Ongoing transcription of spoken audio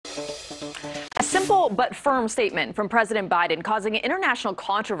A simple but firm statement from President Biden causing international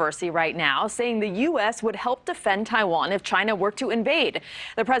controversy right now, saying the U.S. would help defend Taiwan if China were to invade.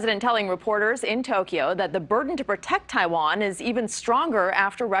 The president telling reporters in Tokyo that the burden to protect Taiwan is even stronger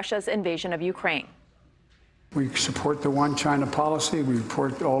after Russia's invasion of Ukraine. We support the one China policy. We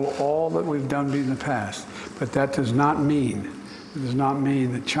support all that we've done in the past. But that does not mean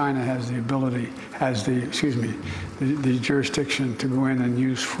that China has the ability, the jurisdiction to go in and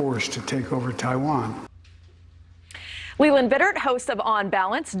use force to take over Taiwan. Leland Bittert, host of On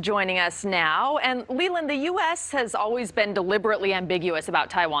Balance, joining us now. And Leland, the U.S. has always been deliberately ambiguous about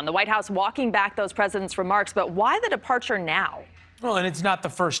Taiwan. The White House walking back those president's remarks, but why the departure now? Well, and it's not the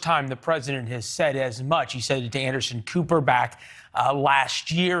first time the president has said as much. He said it to Anderson Cooper back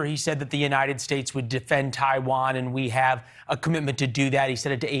last year. He said that the United States would defend Taiwan, and we have a commitment to do that. He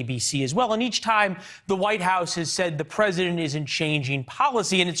said it to ABC as well. And each time the White House has said the president isn't changing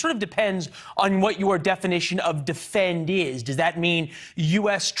policy, and it sort of depends on what your definition of defend is. Does that mean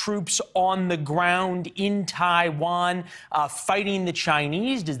U.S. troops on the ground in Taiwan fighting the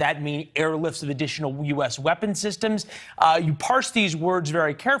Chinese? Does that mean airlifts of additional U.S. weapon systems? You parse these words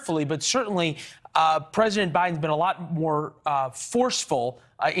very carefully, but certainly President Biden's been a lot more forceful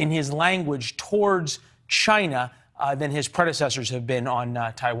in his language towards China than his predecessors have been on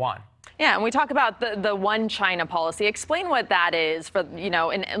Taiwan. Yeah, and we talk about the one China policy. Explain what that is for,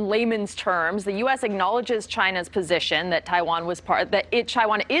 in layman's terms. The U.S. acknowledges China's position that Taiwan is part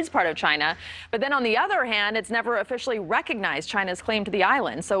of China. But then on the other hand, it's never officially recognized China's claim to the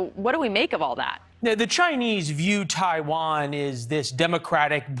island. So what do we make of all that? The Chinese view Taiwan as this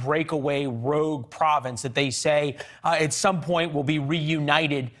democratic breakaway rogue province that they say at some point will be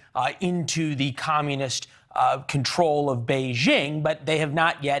reunited into the communist control of Beijing, but they have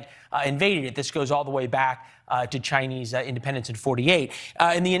not yet invaded it. This goes all the way back to Chinese independence in '48.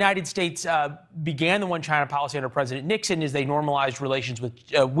 And the United States began the one China policy under President Nixon as they normalized relations with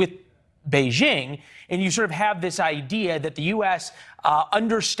Beijing, and you sort of have this idea that the U.S.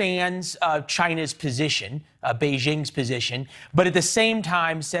 Understands China's position, Beijing's position, but at the same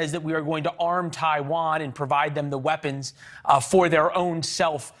time says that we are going to arm Taiwan and provide them the weapons for their own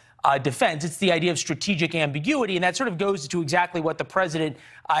self-defense. It's the idea of strategic ambiguity, and that sort of goes to exactly what the president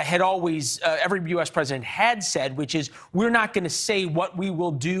had always, every U.S. president had said, which is we're not going to say what we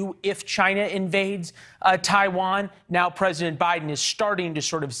will do if China invades Taiwan. Now President Biden is starting to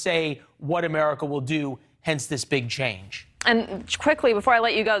sort of say what America will do, hence this big change. And quickly, before I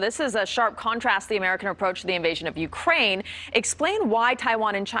let you go, this is a sharp contrast to the American approach to the invasion of Ukraine. Explain why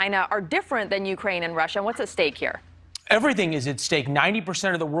Taiwan and China are different than Ukraine and Russia, and what's at stake here? Everything is at stake.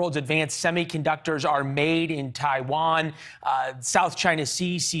 90% of the world's advanced semiconductors are made in Taiwan. South China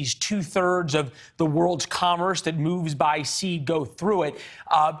Sea sees 2/3 of the world's commerce that moves by sea go through it.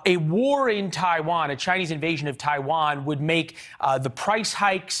 A war in Taiwan, a Chinese invasion of Taiwan, would make the price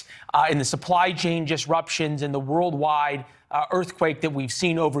hikes and the supply chain disruptions and the worldwide earthquake that we've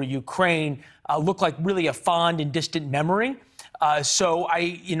seen over Ukraine look like really a fond and distant memory.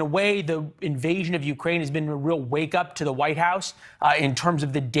 In a way, the invasion of Ukraine has been a real wake up to the White House in terms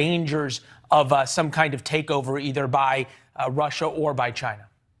of the dangers of some kind of takeover, either by Russia or by China.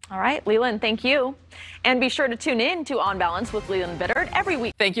 All right, Leland, thank you. And be sure to tune in to On Balance with Leland Bittert every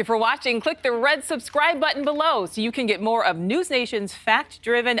week. Thank you for watching. Click the red subscribe button below so you can get more of NewsNation's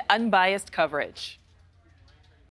fact-driven, unbiased coverage.